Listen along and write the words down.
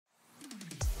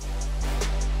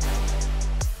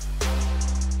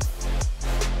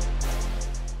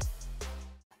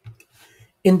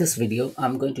In this video,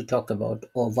 I'm going to talk about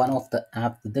one of the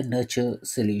app, the Nurture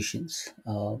solutions,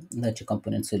 Nurture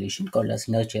component solution called as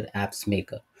Nurture Apps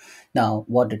Maker. Now,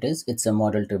 what it is, it's a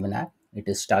model-driven app. It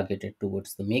is targeted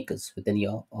towards the makers within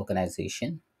your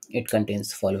organization. It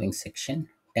contains following section: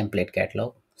 template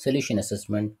catalog, solution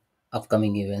assessment,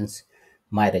 upcoming events,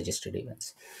 my registered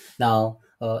events. Now,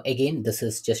 again, this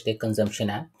is just a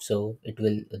consumption app, so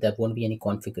there won't be any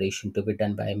configuration to be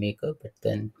done by a maker, but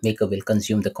then maker will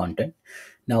consume the content.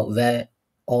 Now, where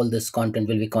all this content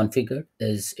will be configured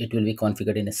is it will be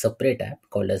configured in a separate app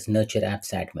called as Nurture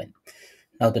Apps Admin.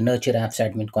 Now, the Nurture Apps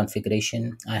Admin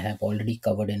configuration I have already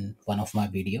covered in one of my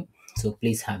video, so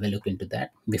please have a look into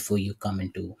that before you come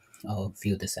into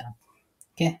view this app.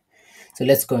 Okay, so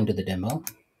let's go into the demo.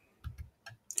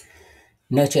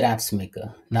 Nurture Apps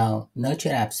Maker. Now, Nurture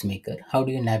Apps Maker, how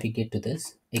do you navigate to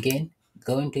this? Again,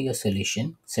 go into your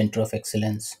solution, Center of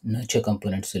Excellence, Nurture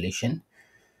Component Solution.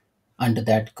 Under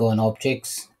that, go on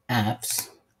Objects, Apps,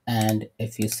 and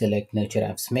if you select Nurture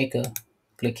Apps Maker,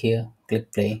 click here,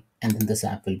 click play, and then this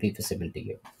app will be visible to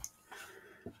you.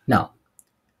 Now,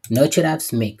 Nurture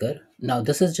Apps Maker. Now,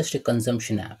 this is just a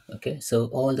consumption app. Okay, so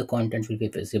all the content will be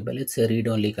visible. It's a read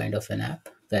only kind of an app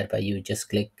whereby you just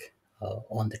click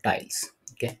on the tiles.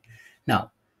 Okay,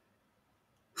 now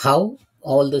how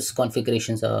all these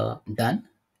configurations are done,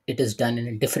 it is done in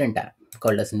a different app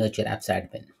called as Nurture Apps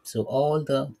Admin. So all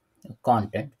the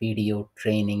content, video,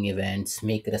 training, events,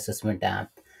 maker assessment app,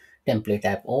 template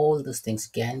app, all these things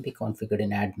can be configured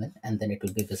in admin and then it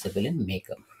will be visible in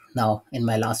maker. Now, in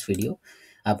my last video,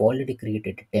 I've already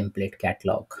created a template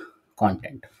catalog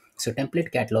content. So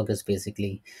template catalog is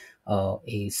basically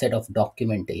a set of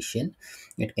documentation.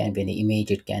 It can be an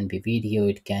image, it can be video,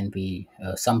 it can be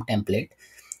some template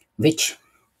which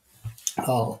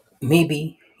may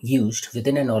be used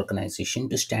within an organization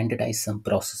to standardize some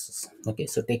processes. Okay,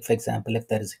 so take for example, if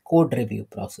there is a code review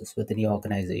process within your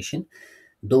organization,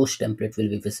 those template will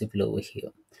be visible over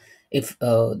here. If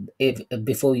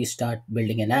before you start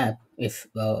building an app, if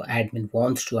admin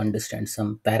wants to understand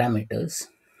some parameters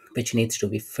which needs to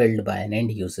be filled by an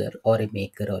end user or a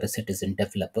maker or a citizen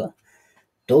developer,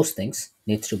 those things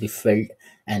needs to be filled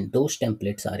and those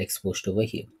templates are exposed over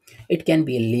here. It can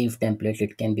be a leave template,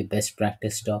 it can be best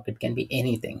practice doc, it can be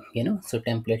anything, so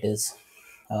template is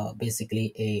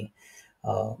basically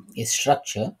a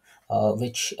structure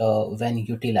which when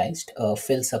utilized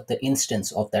fills up the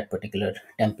instance of that particular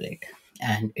template,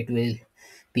 and it will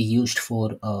be used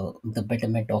for the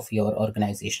betterment of your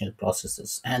organizational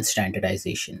processes and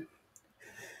standardization.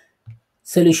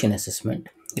 Solution assessment.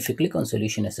 If you click on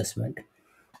solution assessment,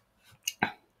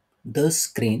 the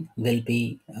screen will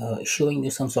be showing you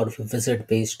some sort of a wizard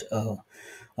based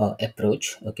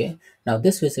approach. Okay, now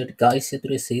this wizard guides you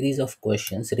through a series of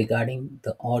questions regarding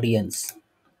the audience,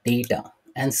 data,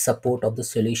 and support of the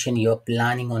solution you're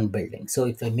planning on building. So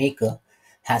if a maker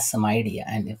has some idea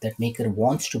and if that maker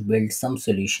wants to build some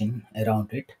solution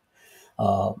around it,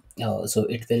 so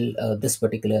it will this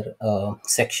particular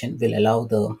section will allow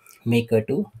the maker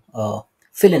to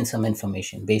fill in some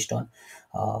information based on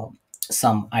uh,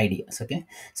 some ideas. Okay,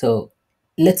 so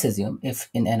let's assume if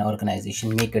in an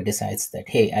organization maker decides that,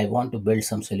 hey, I want to build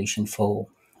some solution for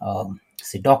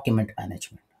say document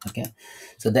management. Okay,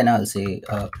 so then I'll say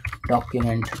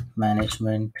document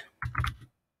management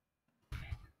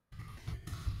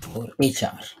for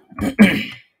HR.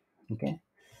 Okay,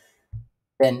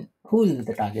 then who is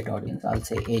the target audience? I'll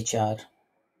say HR,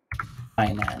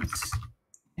 finance.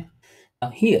 Now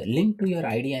here, link to your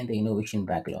idea and the innovation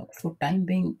backlog. For time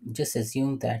being, just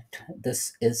assume that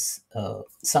this is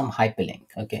some hyperlink.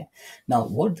 Okay. Now,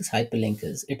 what this hyperlink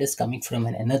is, it is coming from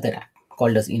another app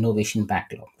called as innovation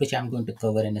backlog, which I'm going to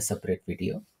cover in a separate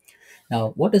video. Now,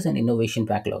 what is an innovation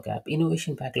backlog app?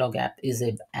 Innovation backlog app is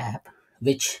an app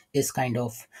which is kind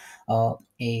of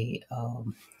a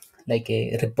like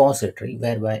a repository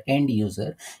whereby end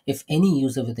user, if any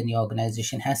user within your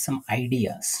organization has some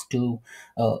ideas to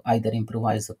either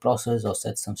improvise the process or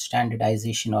set some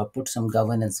standardization or put some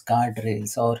governance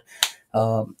guardrails or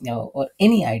or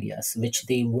any ideas which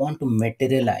they want to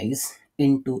materialize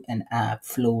into an app,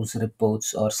 flows,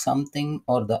 reports, or something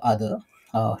or the other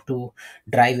to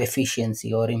drive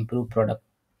efficiency or improve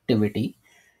productivity,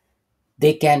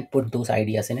 they can put those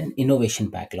ideas in an innovation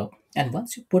backlog. And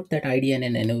once you put that idea in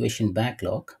an innovation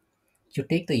backlog, you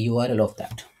take the URL of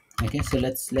that. Okay, so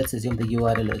let's assume the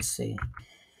URL is say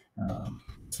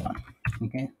this one.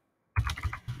 Okay,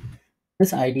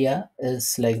 this idea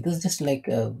is like this, just like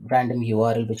a random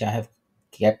URL which I have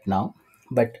kept now,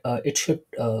 but it should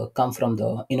come from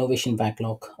the innovation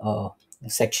backlog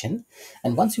section.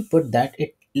 And once you put that,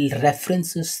 it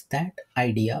references that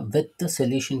idea with the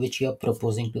solution which you are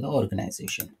proposing to the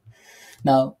organization.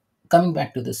 Now, coming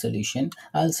back to the solution,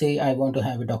 I'll say I want to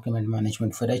have a document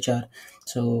management for HR.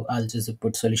 So I'll just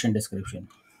put solution description,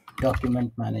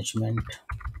 document management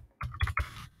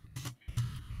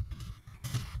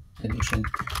solution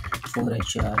for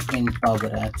HR in Power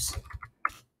Apps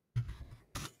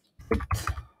with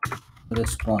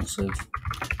responsive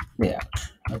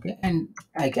layout. Okay, and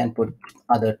I can put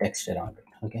other text around it.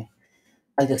 Okay,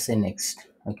 I'll just say next.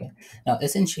 Okay, now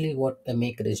essentially what a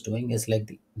maker is doing is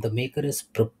like the maker is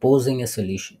proposing a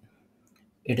solution.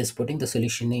 It is putting the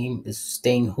solution name, is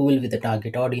saying who will be the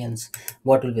target audience,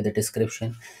 what will be the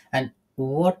description, and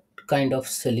what kind of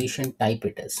solution type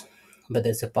it is. Whether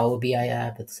it's a Power BI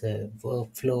app, it's a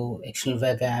workflow, external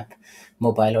web app,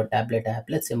 mobile or tablet app.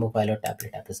 Let's say mobile or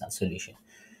tablet app is our solution.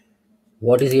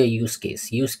 What is your use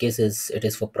case? Use case is it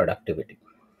is for productivity.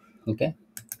 Okay.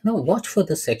 Now watch for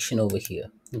the section over here.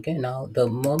 Okay. Now the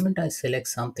moment I select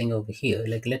something over here,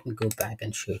 like let me go back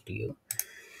and show it to you.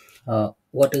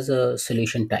 What is a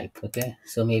solution type? Okay,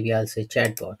 so maybe I'll say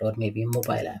chatbot or maybe a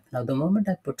mobile app. Now the moment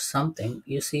I put something,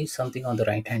 you see something on the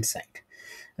right hand side.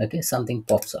 Okay, something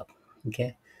pops up.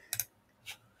 Okay,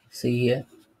 see here.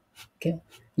 Okay,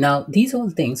 now these all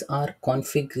things are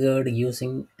configured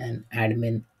using an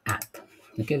admin app.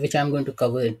 Okay, which I'm going to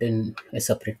cover it in a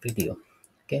separate video.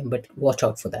 Okay, but watch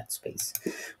out for that space.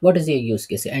 What is your use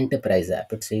case? Enterprise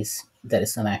app. It says there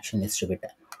is some action needs to be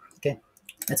done. Okay,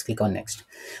 let's click on next.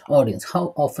 Audience.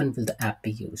 How often will the app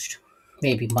be used?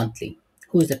 Maybe monthly.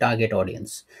 Who is the target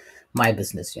audience? My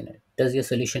business unit. Does your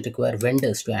solution require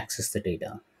vendors to access the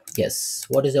data? Yes.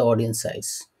 What is the audience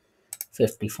size?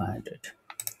 5500.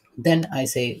 Then I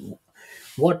say,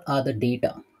 what are the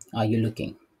data are you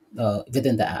looking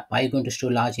within the app? Are you going to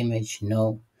store large image?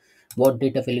 No. What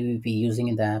data will we be using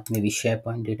in the app? Maybe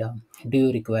SharePoint data. Do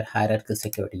you require hierarchical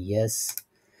security? Yes.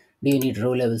 Do you need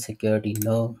row level security?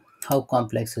 No. How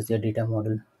complex is your data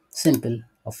model? Simple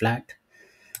or flat?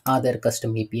 Are there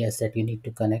custom APIs that you need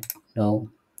to connect? No.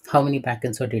 How many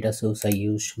backends or data sources are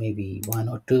used? Maybe one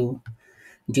or two.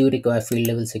 Do you require field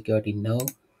level security? No.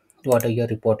 What are your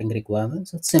reporting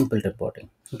requirements? It's simple reporting.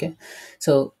 Okay.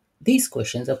 So these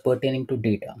questions are pertaining to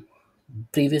data.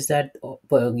 Previous that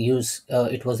use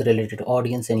it was related to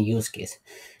audience and use case.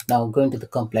 Now going to the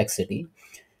complexity.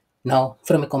 Now,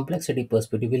 from a complexity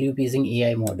perspective, will you be using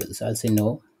AI models? I'll say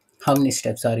no. How many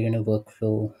steps are you in a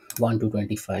workflow? 1 to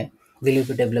 25. Will you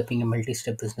be developing a multi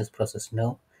step business process?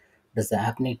 No. Does the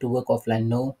app need to work offline?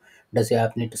 No. Does your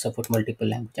app need to support multiple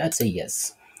languages? I'd say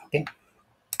yes. Okay.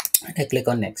 And I click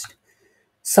on next.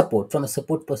 Support. From a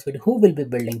support perspective, who will be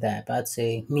building the app? I'd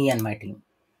say me and my team.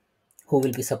 Who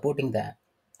will be supporting the app?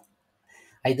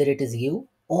 Either it is you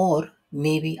or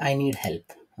maybe I need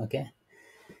help. Okay.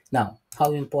 Now,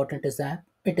 how important is the app?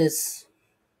 It is,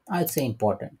 I'd say,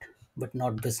 important, but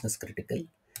not business critical.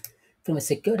 From a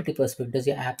security perspective, does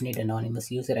your app need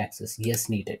anonymous user access? Yes,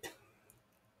 need it.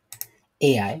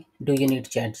 AI, do you need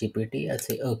chat GPT? I'll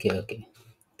say, okay, okay.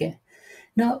 Okay.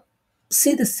 Now,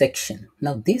 see the section.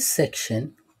 Now, this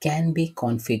section can be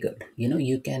configured.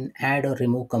 You can add or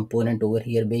remove component over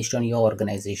here based on your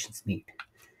organization's need.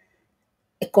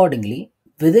 Accordingly,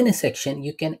 within a section,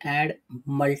 you can add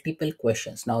multiple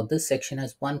questions. Now, this section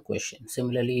has one question.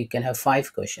 Similarly, you can have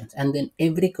five questions, and then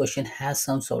every question has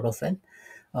some sort of an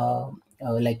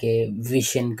like a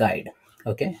vision guide,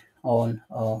 okay, on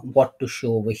what to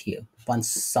show over here once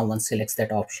someone selects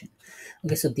that option.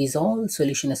 Okay, so these all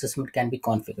solution assessment can be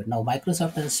configured. Now,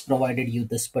 Microsoft has provided you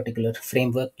this particular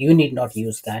framework. You need not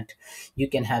use that. You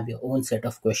can have your own set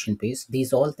of question base.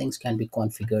 These all things can be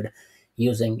configured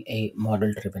using a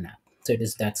model driven app. So it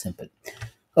is that simple.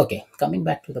 Okay, coming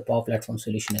back to the Power Platform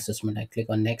solution assessment, I click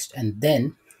on next, and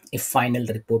then a final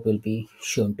report will be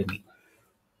shown to me.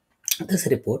 This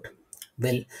report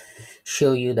will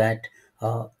show you that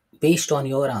based on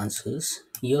your answers,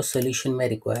 your solution may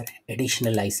require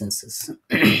additional licenses,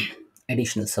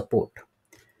 additional support,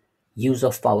 use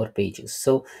of Power Pages.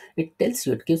 So it tells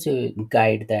you, it gives you a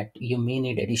guide that you may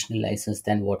need additional license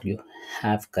than what you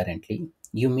have currently.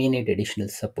 You may need additional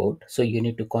support, so you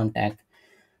need to contact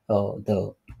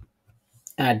the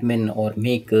admin or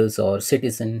makers or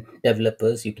citizen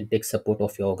developers. You can take support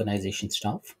of your organization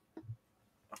staff,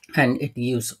 and it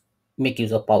use make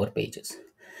use of Power Pages.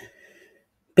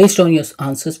 Based on your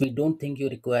answers, we don't think you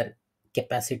require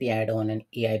capacity add-on and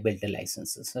AI builder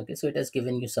licenses. Okay, so it has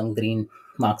given you some green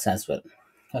marks as well.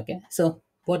 Okay, so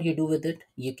what you do with it,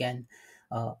 you can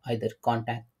either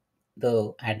contact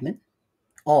the admin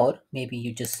or maybe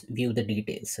you just view the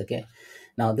details. Okay,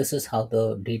 now this is how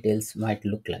the details might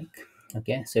look like.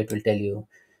 Okay, so it will tell you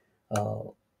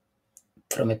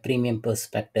From a premium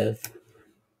perspective,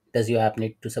 does your app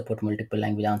need to support multiple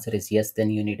language? Answer is yes. Then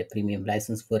you need a premium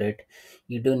license for it.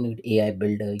 You don't need AI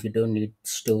builder. You don't need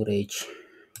storage.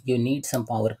 You need some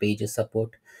Power Pages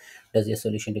support. Does your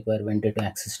solution require vendor to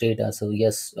access data? So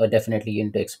yes, definitely you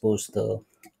need to expose the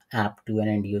app to an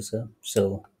end user.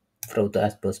 So from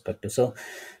that perspective, so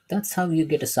that's how you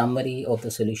get a summary of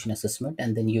the solution assessment,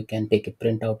 and then you can take a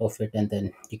printout of it, and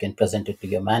then you can present it to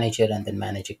your manager, and then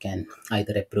manager can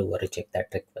either approve or reject that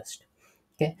request.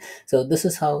 Okay, so this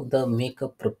is how the maker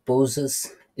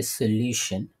proposes a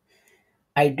solution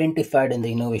identified in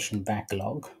the innovation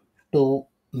backlog to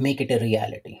make it a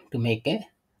reality, to make a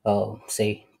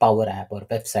say power app or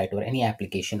website or any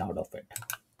application out of it.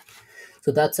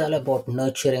 So that's all about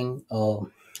nurturing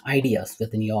ideas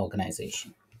within your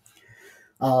organization.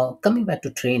 Coming back to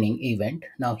training event,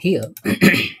 now here,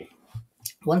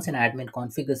 once an admin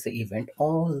configures the event,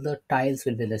 all the tiles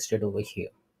will be listed over here.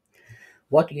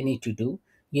 What you need to do,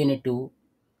 you need to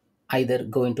either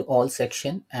go into all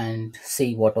section and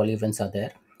see what all events are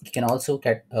there. You can also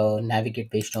navigate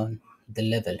based on the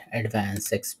level: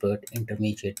 advanced, expert,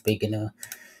 intermediate, beginner,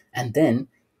 and then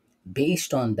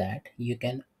based on that you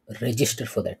can register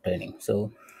for that training.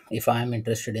 So if I am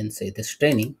interested in, say, this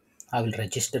training, I will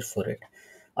register for it.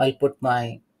 I'll put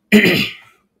my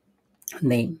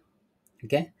name,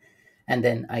 okay, and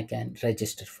then I can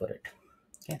register for it.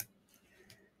 Okay,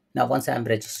 now once I'm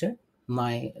registered,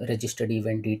 my registered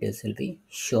event details will be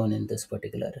shown in this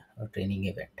particular training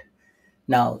event.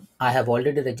 Now I have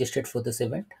already registered for this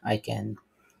event. I can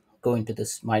go into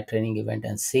this my training event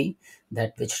and see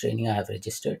that which training I have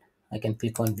registered. I can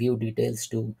click on view details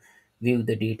to view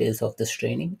the details of this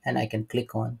training, and I can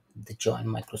click on the join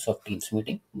Microsoft Teams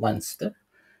meeting once the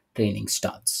training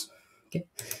starts. Okay,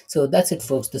 so that's it,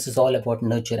 folks. This is all about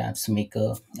Nurture Apps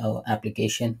Maker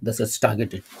application. This is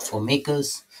targeted for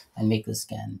makers, and makers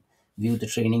can view the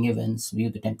training events, view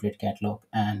the template catalog,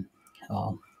 and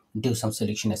do some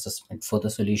solution assessment for the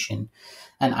solution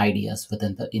and ideas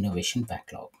within the innovation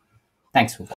backlog.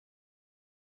 Thanks for